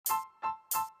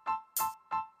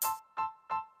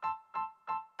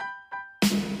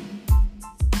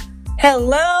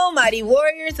Hello, mighty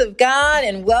warriors of God,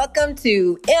 and welcome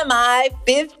to MI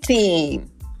 15.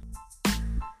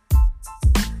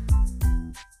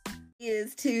 It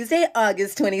is Tuesday,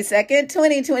 August 22nd,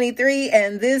 2023,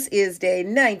 and this is day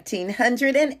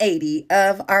 1980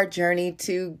 of our journey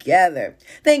together.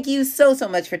 Thank you so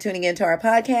much for tuning into our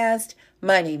podcast.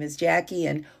 My name is Jackie,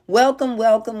 and welcome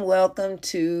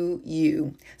to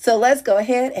you. So let's go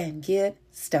ahead and get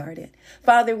started.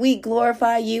 Father, we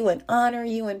glorify you and honor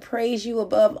you and praise you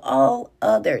above all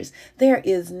others. There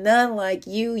is none like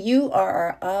you. You are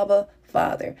our Abba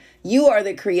Father. You are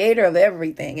the creator of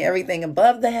everything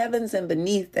above the heavens and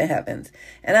beneath the heavens.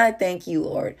 And I thank you,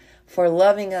 Lord, for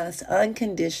loving us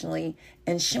unconditionally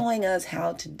and showing us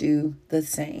how to do the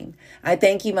same. I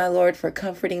thank you, my Lord, for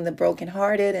comforting the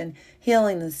brokenhearted and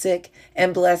healing the sick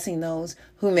and blessing those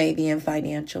who may be in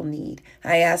financial need.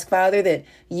 I ask, Father, that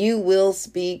you will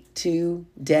speak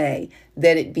today,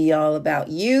 that it be all about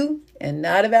you and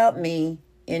not about me.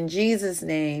 In Jesus'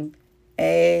 name,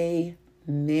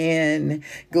 amen.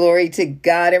 Glory to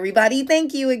God, everybody.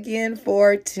 Thank you again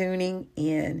for tuning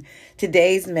in.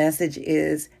 Today's message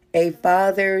is a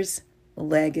father's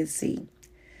legacy.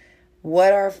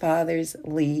 What our fathers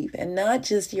leave, and not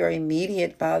just your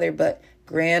immediate father, but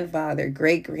grandfather,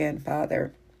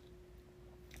 great-grandfather,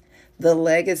 the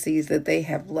legacies that they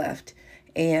have left,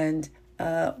 and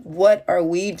what are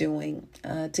we doing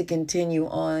to continue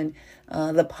on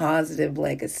the positive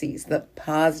legacies, the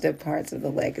positive parts of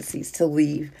the legacies to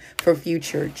leave for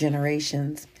future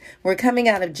generations. We're coming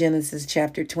out of Genesis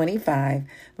chapter 25,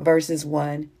 verses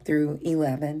 1 through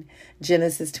 11.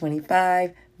 Genesis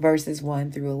 25, verses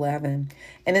 1 through 11.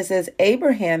 And it says,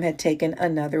 Abraham had taken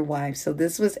another wife. So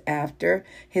this was after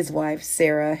his wife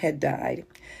Sarah had died.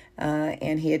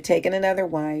 And he had taken another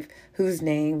wife whose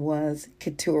name was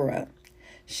Keturah.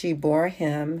 She bore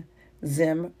him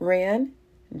Zimran,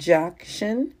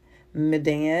 Jokshan,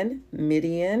 Medan,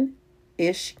 Midian,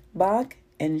 Ishbak,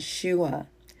 and Shua.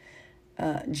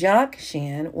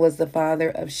 Jokshan was the father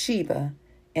of Sheba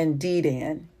and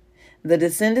Dedan. The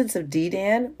descendants of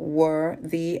Dedan were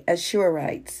the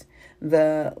Ashurites,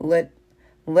 the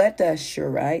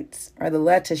Letashites,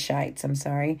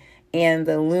 and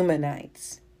the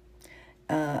Lumanites.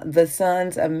 The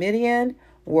sons of Midian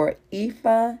were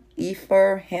Ephah,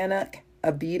 Epher, Hanok,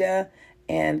 Abida,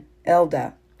 and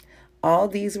Eldah. All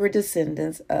these were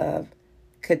descendants of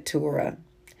Keturah.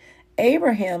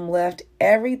 Abraham left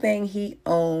everything he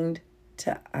owned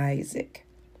to Isaac.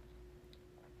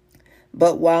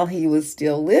 But while he was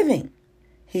still living,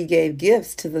 he gave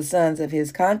gifts to the sons of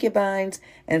his concubines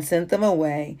and sent them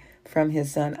away from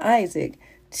his son Isaac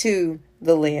to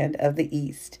the land of the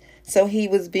east. So he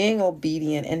was being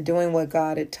obedient and doing what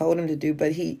God had told him to do,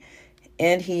 but he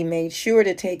made sure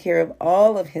to take care of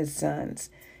all of his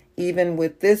sons, even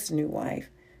with this new wife,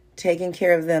 taking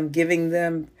care of them, giving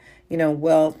them,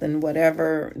 wealth and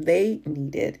whatever they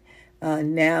needed.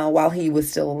 Now, while he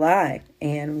was still alive,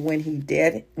 and when he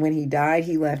died,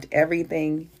 he left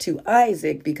everything to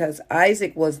Isaac, because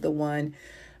Isaac was the one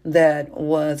that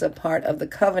was a part of the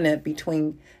covenant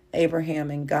between Abraham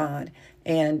and God.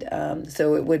 And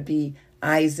so it would be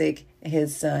Isaac,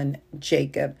 his son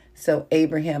Jacob. So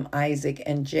Abraham, Isaac,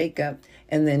 and Jacob.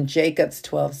 And then Jacob's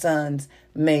 12 sons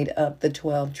made up the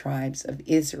 12 tribes of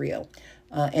Israel.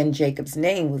 And Jacob's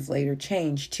name was later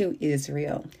changed to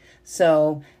Israel.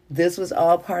 So this was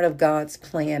all part of God's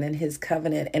plan and his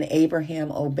covenant, and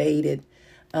Abraham obeyed it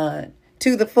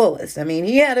to the fullest. I mean,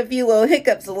 he had a few little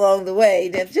hiccups along the way,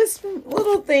 that just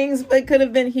little things, but could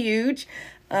have been huge.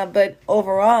 But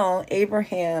overall,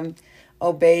 Abraham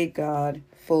obeyed God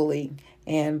fully,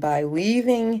 and by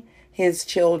leaving his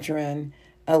children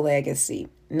a legacy,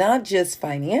 not just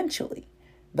financially,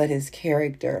 but his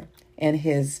character and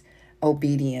his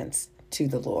obedience to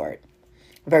the Lord.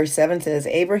 Verse 7 says,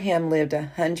 Abraham lived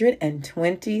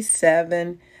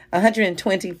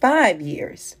 125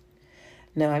 years.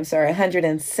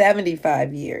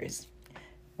 175 years.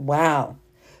 Wow.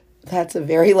 That's a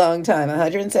very long time,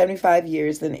 175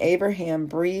 years. Then Abraham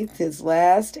breathed his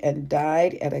last and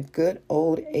died at a good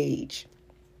old age.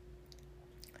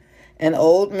 An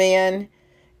old man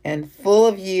and full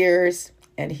of years,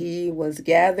 and he was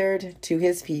gathered to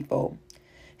his people.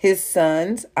 His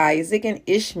sons, Isaac and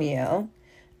Ishmael,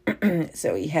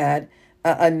 so he had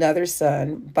another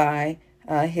son by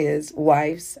his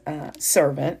wife's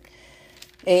servant.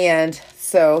 And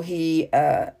so he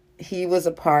was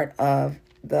a part of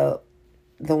the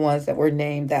ones that were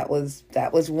named. That was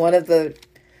one of the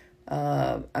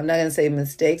I'm not going to say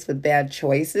mistakes, but bad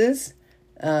choices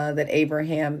that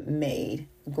Abraham made,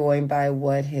 going by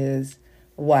what his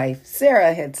wife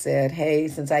Sarah had said, hey,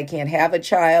 since I can't have a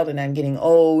child and I'm getting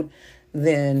old,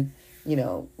 then,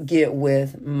 get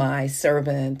with my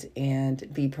servant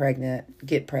and be pregnant,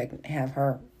 get pregnant, have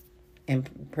her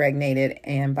impregnated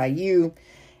and by you.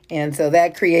 And so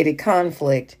that created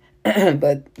conflict.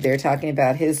 But they're talking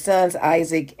about his sons,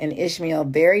 Isaac and Ishmael,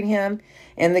 buried him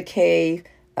in the cave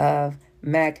of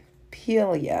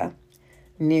Machpelah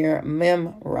near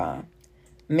Mamre,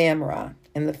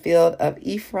 in the field of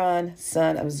Ephron,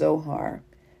 son of Zohar,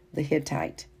 the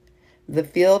Hittite. The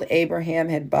field Abraham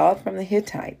had bought from the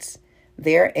Hittites.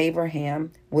 There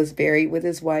Abraham was buried with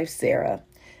his wife Sarah.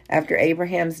 After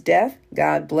Abraham's death,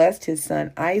 God blessed his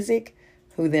son Isaac,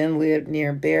 who then lived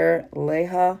near Beer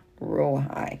Lahai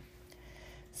Roi.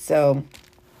 So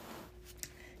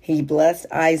he blessed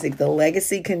Isaac. The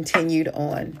legacy continued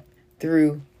on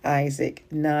through Isaac,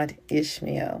 not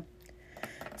Ishmael.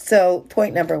 So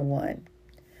point number 1.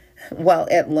 While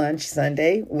at lunch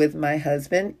Sunday with my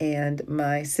husband and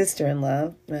my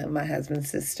sister-in-law, my husband's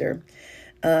sister,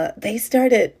 they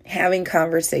started having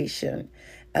conversation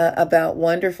about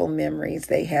wonderful memories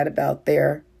they had about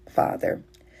their father,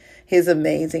 his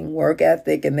amazing work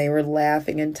ethic, and they were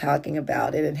laughing and talking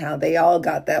about it and how they all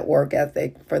got that work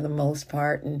ethic for the most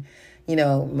part. And,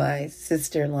 my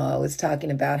sister-in-law was talking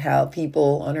about how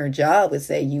people on her job would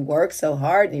say, you work so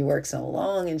hard and you work so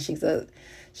long. And she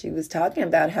was talking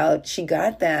about how she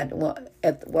got that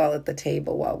while at the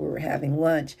table while we were having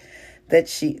lunch,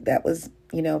 that was,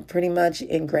 pretty much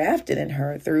engrafted in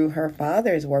her through her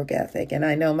father's work ethic. And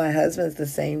I know my husband's the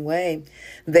same way.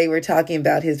 They were talking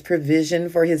about his provision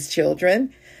for his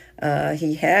children.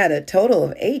 He had a total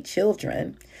of 8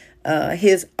 children.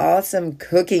 His awesome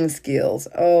cooking skills.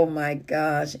 Oh my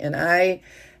gosh. And I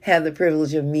had the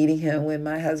privilege of meeting him when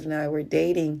my husband and I were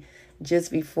dating just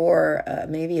before,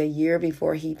 maybe a year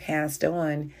before he passed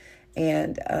on.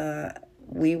 And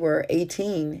we were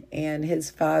 18, and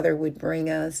his father would bring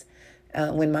us,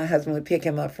 when my husband would pick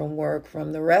him up from work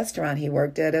from the restaurant he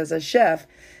worked at as a chef,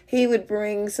 he would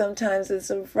bring sometimes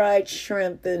some fried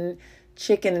shrimp and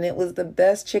chicken, and it was the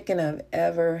best chicken I've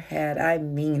ever had. I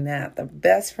mean that, the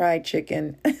best fried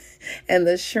chicken and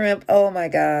the shrimp. Oh my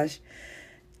gosh.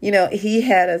 He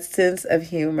had a sense of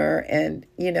humor, and,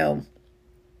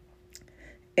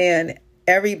 and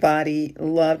everybody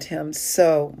loved him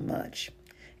so much.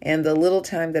 And the little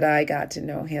time that I got to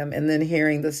know him and then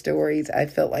hearing the stories, I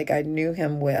felt like I knew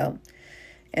him well.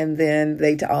 And then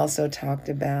they also talked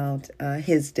about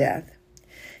his death.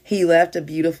 He left a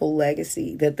beautiful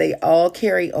legacy that they all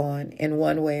carry on in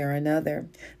one way or another.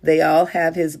 They all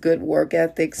have his good work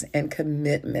ethics and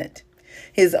commitment.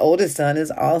 His oldest son is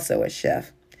also a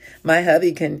chef. My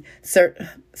hubby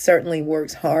certainly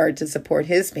works hard to support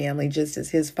his family just as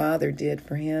his father did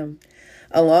for him,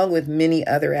 along with many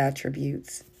other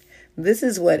attributes. This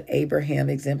is what Abraham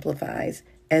exemplifies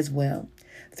as well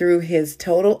through his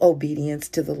total obedience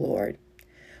to the Lord.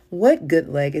 What good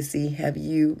legacy have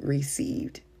you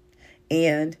received?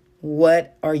 And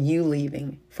what are you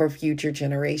leaving for future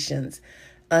generations?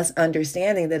 Us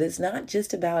understanding that it's not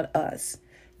just about us.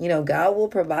 God will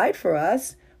provide for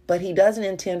us, but he doesn't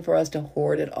intend for us to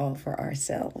hoard it all for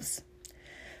ourselves.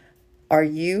 Are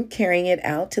you carrying it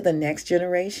out to the next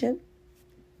generation?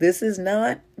 This is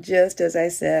not just, as I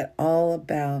said, all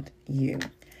about you,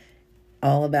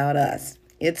 all about us.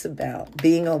 It's about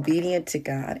being obedient to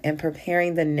God and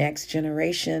preparing the next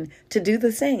generation to do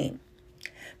the same.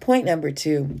 Point number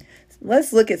 2,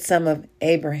 let's look at some of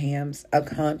Abraham's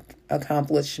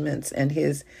accomplishments and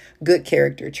his good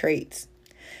character traits.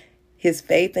 His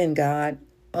faith in God.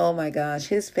 Oh my gosh,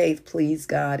 his faith pleased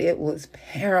God. It was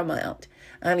paramount.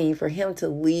 For him to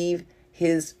leave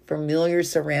his familiar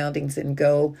surroundings and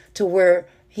go to where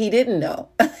he didn't know.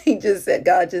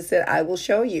 God just said, I will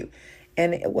show you.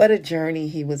 And what a journey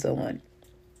he was on.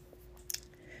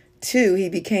 2, he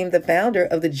became the founder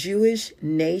of the Jewish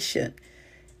nation.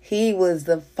 He was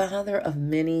the father of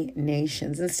many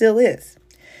nations and still is.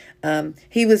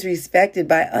 He was respected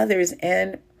by others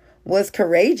and was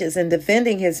courageous in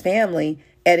defending his family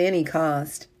at any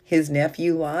cost. His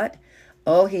nephew Lot,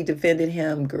 he defended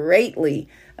him greatly,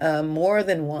 more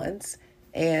than once.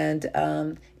 And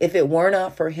if it were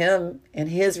not for him and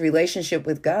his relationship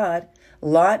with God,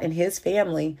 Lot and his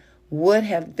family would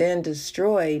have been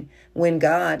destroyed when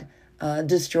God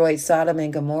destroyed Sodom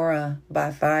and Gomorrah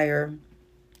by fire.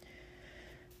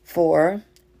 4,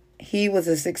 he was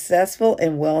a successful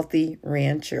and wealthy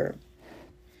rancher.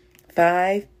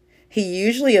 5, he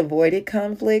usually avoided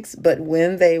conflicts, but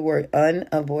when they were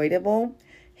unavoidable,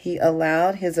 he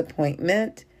allowed his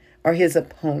appointment or his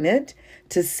opponent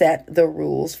to set the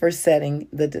rules for settling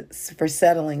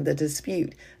the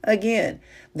dispute. Again,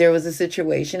 there was a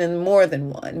situation, and more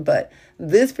than one, but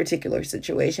this particular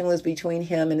situation was between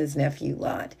him and his nephew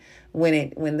Lot,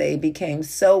 when they became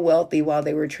so wealthy while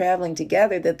they were traveling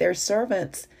together that their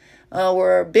servants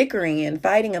were bickering and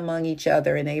fighting among each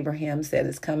other. And Abraham said,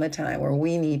 it's come a time where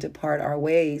we need to part our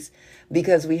ways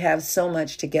because we have so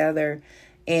much together.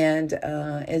 And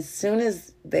as soon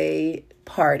as they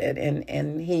parted,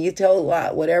 and he told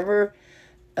Lot, whatever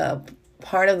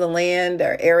part of the land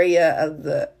or area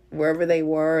of wherever they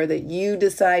were that you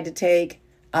decide to take,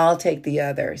 I'll take the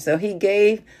other. So he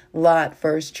gave Lot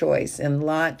first choice, and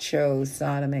Lot chose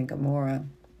Sodom and Gomorrah.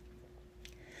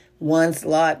 Once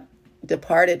Lot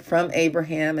departed from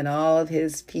Abraham and all of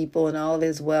his people and all of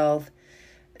his wealth,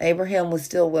 Abraham was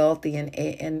still wealthy,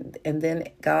 and then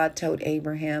God told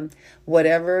Abraham,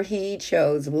 whatever he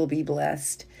chose will be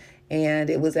blessed. And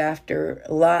it was after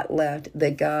Lot left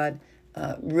that God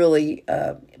really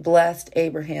blessed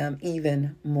Abraham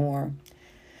even more.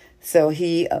 So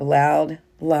he allowed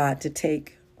Lot to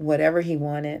take whatever he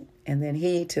wanted, and then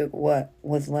he took what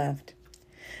was left.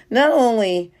 Not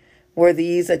only were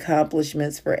these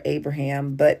accomplishments for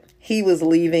Abraham, but he was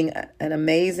leaving an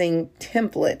amazing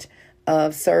template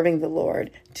of serving the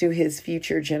Lord to his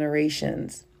future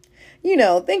generations. You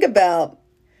might think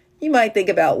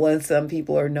about what some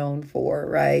people are known for,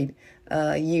 right?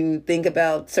 You think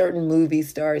about certain movie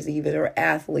stars even, or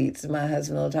athletes. My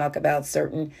husband will talk about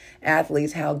certain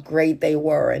athletes, how great they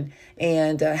were,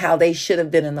 and how they should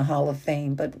have been in the Hall of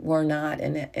Fame, but were not,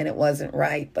 and it wasn't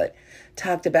right. But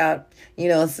talked about,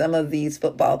 some of these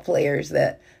football players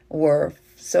that were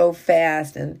so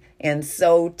fast and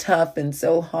so tough and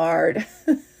so hard.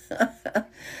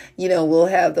 We'll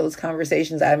have those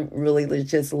conversations. I'm really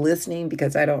just listening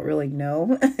because I don't really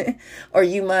know. Or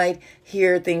you might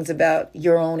hear things about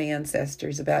your own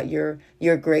ancestors, about your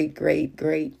great, great,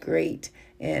 great, great.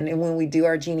 And when we do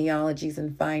our genealogies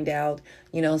and find out,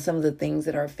 some of the things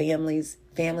that our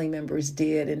family members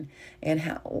did, and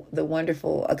how the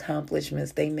wonderful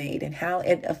accomplishments they made and how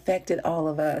it affected all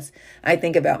of us. I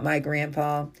think about my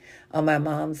grandpa on my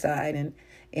mom's side,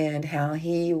 and how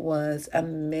he was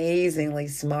amazingly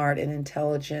smart and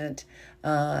intelligent.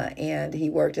 And he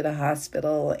worked at a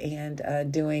hospital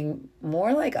and doing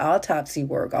more like autopsy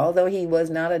work. Although he was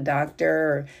not a doctor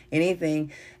or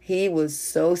anything, he was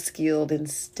so skilled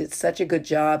and did such a good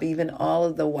job. Even all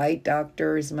of the white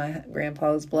doctors, my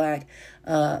grandpa was black,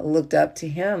 looked up to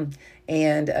him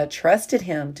and trusted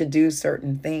him to do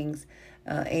certain things.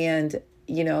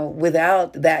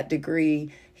 Without that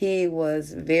degree, he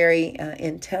was very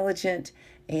intelligent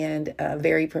and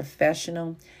very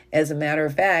professional. As a matter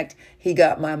of fact, he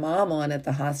got my mom on at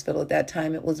the hospital. At that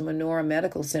time, it was Menorah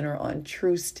Medical Center on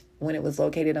Troost, when it was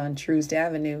located on Troost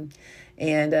Avenue.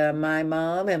 And my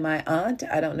mom and my aunt,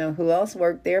 I don't know who else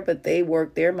worked there, but they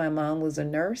worked there. My mom was a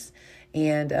nurse,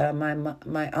 and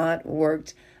my aunt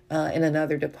worked in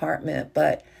another department.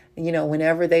 But,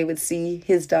 whenever they would see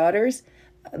his daughters,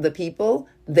 the people,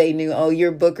 they knew, oh,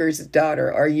 you're Booker's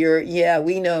daughter, or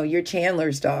we know you're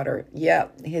Chandler's daughter. Yeah,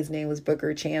 his name was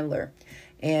Booker Chandler.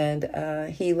 And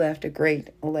he left a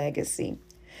great legacy.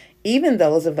 Even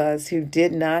those of us who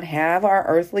did not have our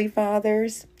earthly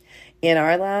fathers in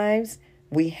our lives,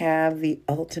 we have the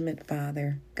ultimate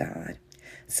Father, God.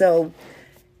 So,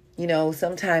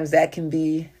 sometimes that can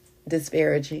be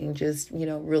disparaging, just,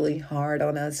 really hard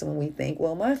on us when we think,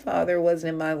 well, my father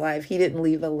wasn't in my life. He didn't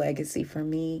leave a legacy for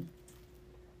me.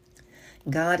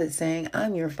 God is saying,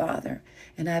 I'm your Father,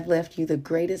 and I've left you the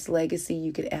greatest legacy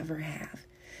you could ever have.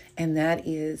 And that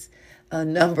is a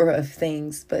number of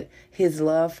things, but his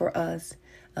love for us,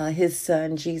 his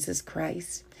Son, Jesus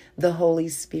Christ, the Holy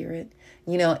Spirit,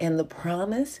 and the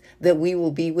promise that we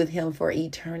will be with him for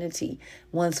eternity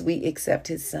once we accept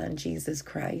his Son, Jesus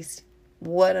Christ.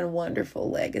 What a wonderful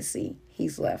legacy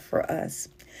he's left for us.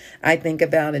 I think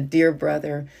about a dear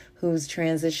brother who's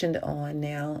transitioned on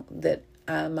now that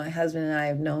my husband and I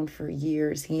have known for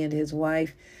years. He and his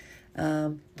wife,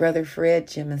 Brother Fred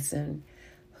Jemison,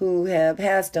 who have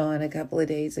passed on a couple of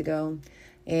days ago.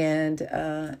 And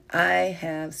I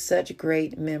have such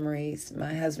great memories,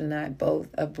 my husband and I both,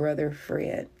 of Brother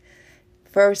Fred.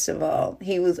 First of all,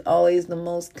 he was always the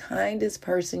most kindest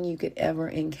person you could ever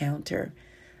encounter.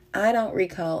 I don't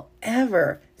recall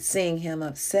ever seeing him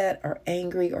upset or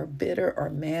angry or bitter or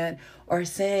mad or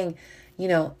saying,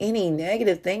 any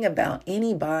negative thing about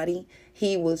anybody.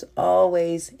 He was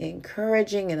always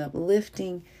encouraging and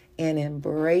uplifting and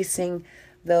embracing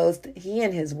those. He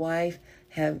and his wife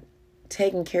have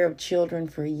taken care of children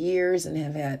for years and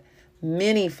have had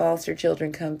many foster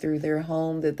children come through their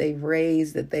home that they've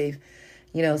raised, that they've,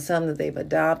 some that they've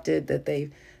adopted, that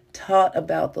they've taught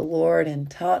about the Lord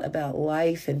and taught about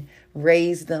life and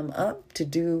raised them up to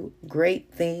do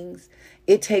great things.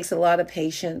 It takes a lot of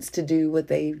patience to do what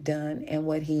they've done and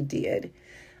what he did.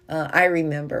 I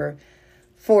remember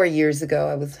 4 years ago,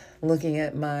 I was looking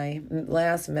at my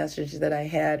last message that I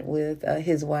had with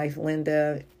his wife,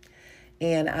 Linda,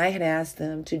 and I had asked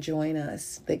them to join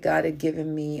us, that God had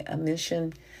given me a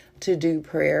mission to do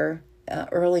prayer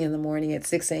early in the morning at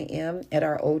 6 a.m. at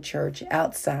our old church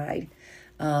outside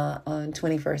on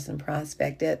 21st and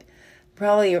Prospect, at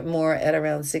probably more at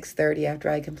around 6:30 after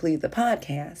I complete the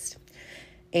podcast.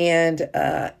 And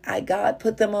God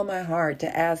put them on my heart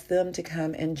to ask them to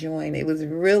come and join. I was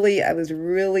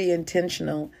really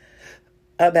intentional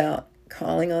about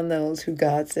calling on those who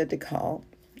God said to call.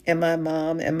 And my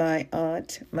mom and my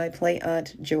aunt, my play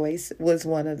aunt Joyce, was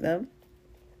one of them.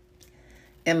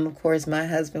 And of course, my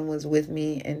husband was with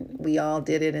me, and we all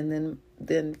did it. And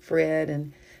then Fred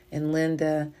and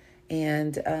Linda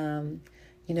and,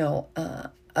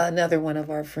 another one of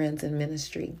our friends in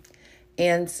ministry.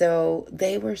 And so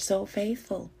they were so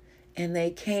faithful, and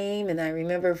they came, and I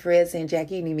remember Fred saying,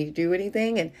 "Jackie, you need me to do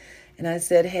anything?" And I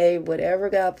said, "Hey, whatever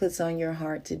God puts on your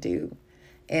heart to do."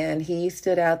 And he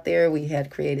stood out there. We had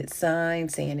created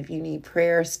signs saying, if you need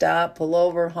prayer, stop, pull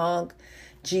over, honk.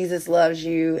 Jesus loves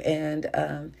you.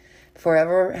 And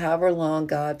forever, however long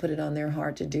God put it on their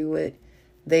heart to do it,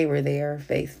 they were there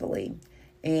faithfully.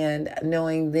 And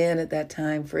knowing then at that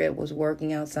time, Fred was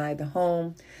working outside the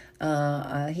home.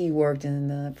 He worked in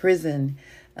the prison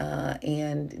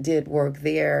and did work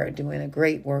there, doing a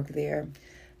great work there.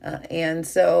 And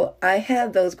so I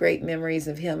had those great memories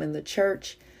of him in the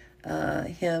church,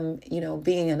 him,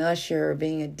 being an usher,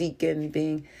 being a deacon,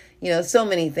 being, so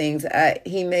many things.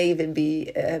 He may even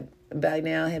be, by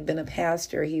now, have been a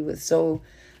pastor. He was so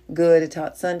good. He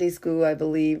taught Sunday school, I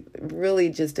believe. Really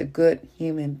just a good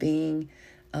human being,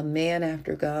 a man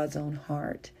after God's own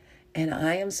heart. And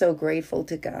I am so grateful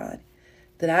to God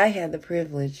that I had the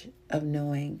privilege of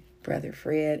knowing Brother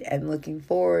Fred and looking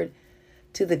forward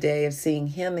to the day of seeing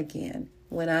him again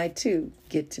when I too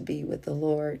get to be with the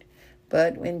Lord,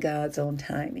 but in God's own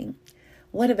timing.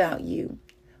 What about you?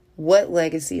 What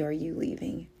legacy are you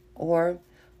leaving? Or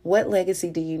what legacy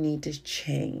do you need to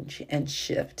change and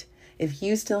shift? If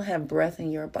you still have breath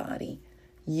in your body,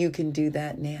 you can do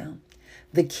that now.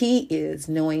 The key is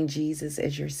knowing Jesus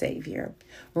as your Savior.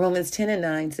 Romans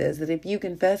 10:9 says that if you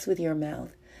confess with your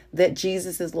mouth that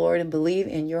Jesus is Lord and believe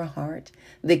in your heart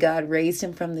that God raised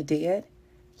him from the dead,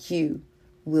 you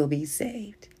will be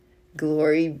saved.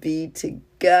 Glory be to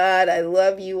God. I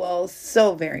love you all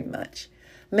so very much.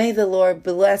 May the Lord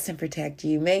bless and protect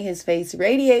you. May his face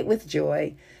radiate with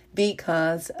joy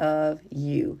because of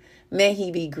you. May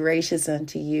he be gracious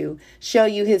unto you, show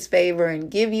you his favor,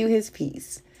 and give you his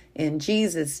peace. In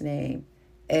Jesus' name,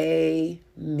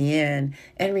 amen.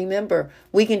 And remember,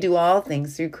 we can do all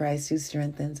things through Christ who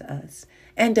strengthens us.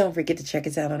 And don't forget to check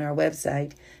us out on our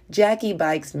website,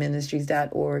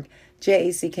 JackieBikesMinistries.org,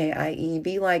 JACKIE,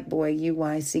 be like boy,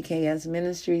 UYCKS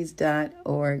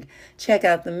Ministries.org. Check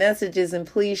out the messages and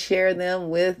please share them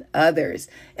with others.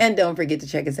 And don't forget to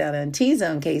check us out on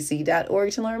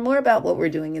TZoneKC.org to learn more about what we're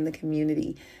doing in the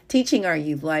community, teaching our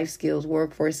youth life skills,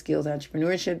 workforce skills,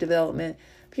 entrepreneurship development,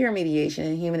 peer mediation,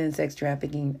 and human and sex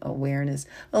trafficking awareness,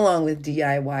 along with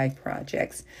DIY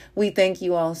projects. We thank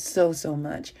you all so, so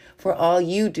much for all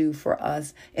you do for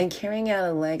us and carrying out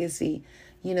a legacy,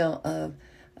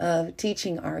 of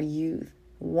teaching our youth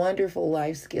wonderful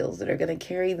life skills that are going to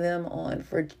carry them on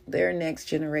for their next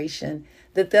generation,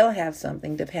 that they'll have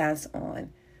something to pass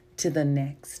on to the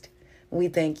next. We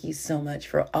thank you so much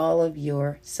for all of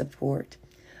your support.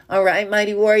 All right,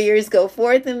 mighty warriors, go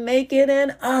forth and make it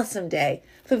an awesome day,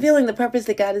 fulfilling the purpose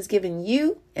that God has given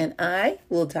you, and I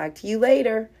will talk to you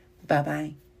later.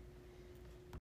 Bye-bye.